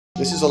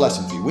this is a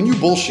lesson for you. When you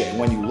bullshit and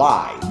when you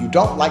lie, you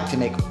don't like to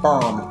make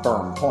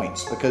firm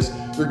points because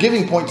you're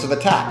giving points of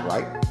attack,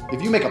 right?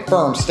 If you make a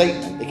firm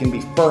statement, it can be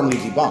firmly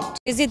debunked.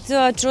 Is it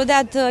true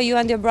that you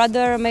and your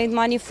brother made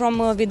money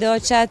from video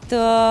chat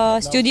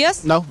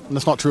studios? No,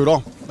 that's not true at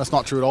all. That's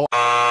not true at all.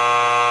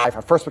 I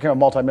first became a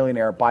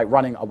multimillionaire by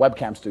running a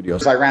webcam studio.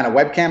 So I ran a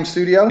webcam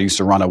studio. I used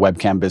to run a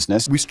webcam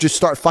business. We just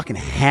start fucking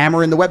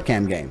hammering the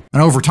webcam game.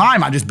 And over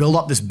time, I just built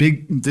up this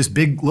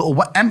big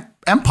little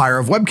empire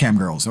of webcam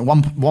girls. At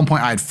one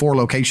point, I had 4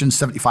 locations,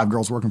 75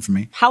 girls working for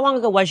me. How long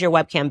ago was your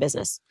webcam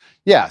business?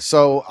 Yeah,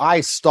 so I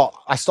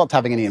stopped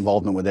having any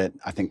involvement with it.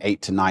 I think 8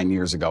 to 9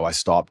 years ago, I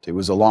stopped. It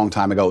was a long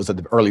time ago. It was at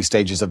the early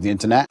stages of the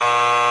internet.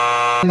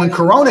 When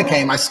Corona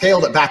came, I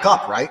scaled it back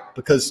up, right?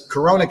 Because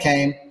Corona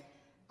came,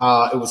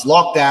 it was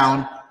locked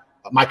down.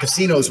 My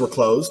casinos were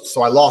closed,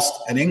 so I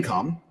lost an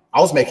income.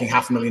 I was making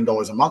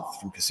 $500,000 a month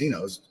from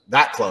casinos.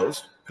 That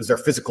closed because they're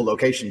physical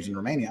locations in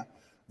Romania.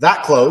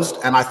 That closed,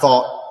 and I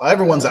thought, well,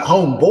 everyone's at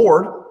home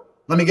bored.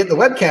 Let me get the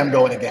webcam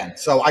going again.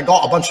 So I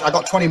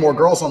got 20 more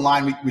girls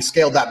online. We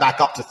scaled that back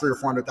up to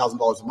 $300,000 or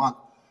 $400,000 a month.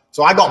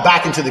 So I got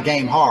back into the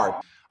game hard.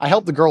 I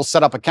helped the girls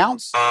set up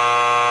accounts.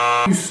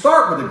 You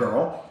start with a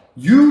girl,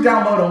 you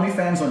download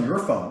OnlyFans on your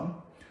phone,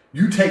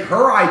 you take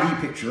her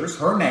ID pictures,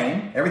 her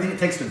name, everything it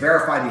takes to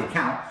verify the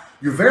account,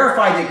 you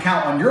verify the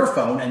account on your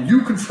phone, and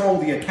you control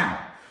the account.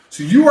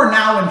 So you are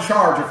now in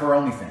charge of her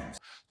OnlyFans.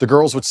 The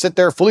girls would sit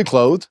there fully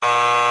clothed.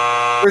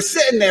 They're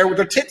sitting there with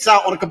their tits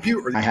out on a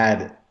computer. I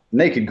had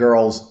naked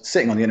girls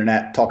sitting on the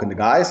internet talking to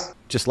guys.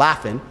 Just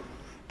laughing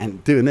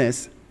and doing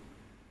this,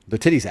 their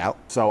titties out.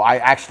 So I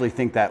actually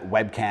think that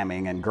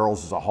webcamming and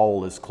girls as a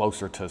whole is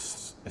closer to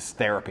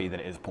therapy than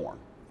it is porn.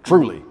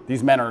 Truly,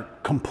 these men are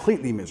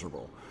completely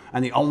miserable,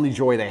 and the only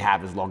joy they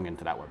have is logging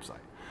into that website.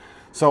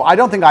 So I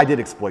don't think I did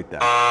exploit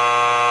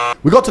that.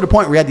 We got to the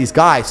point where we had these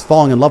guys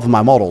falling in love with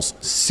my models,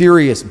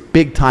 serious,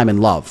 big time in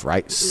love,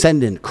 right?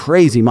 Sending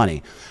crazy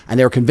money. And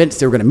they were convinced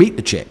they were going to meet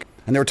the chick.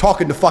 And they were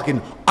talking to fucking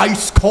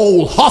ice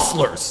cold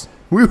hustlers.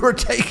 We were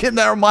taking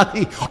their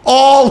money,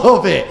 all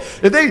of it.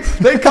 If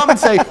they'd come and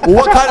say, well,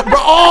 what kind of,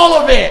 all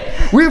of it.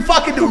 We were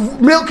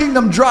fucking milking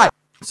them dry.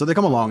 So they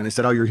come along and they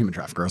said, oh, you're a human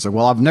trafficker. I was like,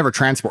 well, I've never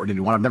transported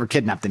anyone. I've never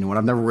kidnapped anyone.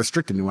 I've never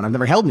restricted anyone. I've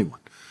never held anyone.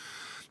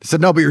 They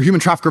said, no, but you're a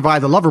human trafficker via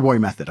the lover boy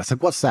method. I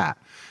said, what's that?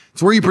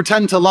 It's where you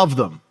pretend to love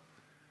them.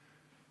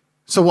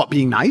 So what,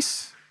 being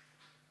nice?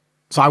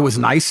 So I was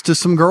nice to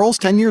some girls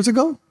 10 years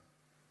ago?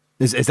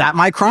 Is that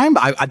my crime?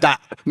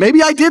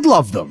 Maybe I did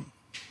love them.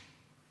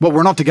 But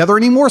we're not together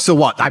anymore, so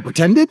what? I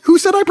pretended? Who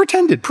said I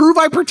pretended? Prove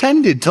I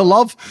pretended to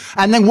love.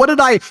 And then what did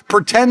I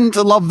pretend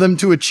to love them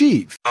to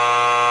achieve?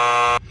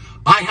 I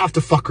have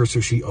to fuck her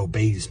so she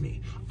obeys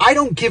me. I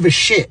don't give a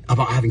shit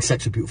about having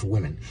sex with beautiful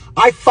women.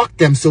 I fuck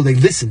them so they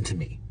listen to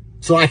me.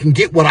 So I can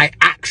get what I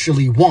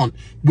actually want,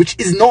 which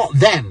is not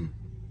them.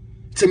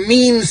 It's a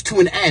means to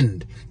an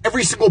end.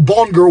 Every single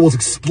Bond girl was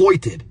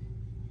exploited.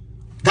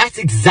 That's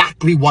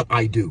exactly what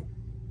I do.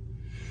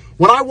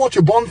 When I watch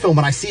a Bond film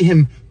and I see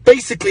him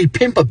basically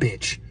pimp a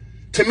bitch,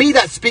 to me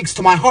that speaks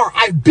to my heart.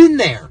 I've been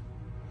there.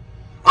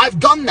 I've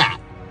done that.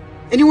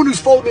 Anyone who's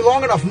followed me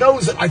long enough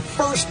knows that I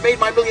first made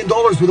my $1 million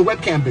with a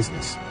webcam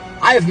business.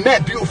 I have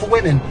met beautiful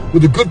women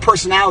with a good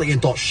personality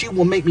and thought, she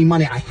will make me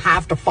money. I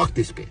have to fuck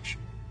this bitch.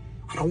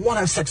 I don't want to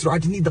have sex with her. I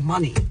just need the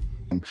money.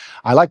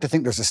 I like to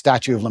think there's a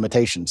statute of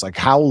limitations. Like,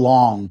 how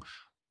long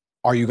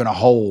are you going to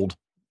hold?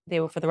 They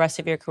will for the rest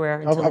of your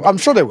career. I'm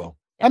sure they will.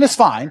 And it's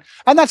fine.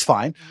 And that's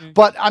fine.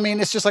 But I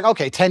mean, it's just like,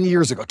 okay, 10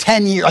 years ago,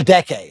 a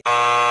decade.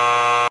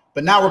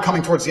 But now we're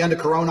coming towards the end of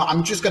Corona.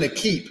 I'm going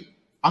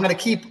to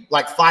keep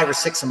like 5 or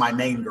 6 of my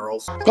main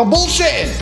girls. Go bullshitting.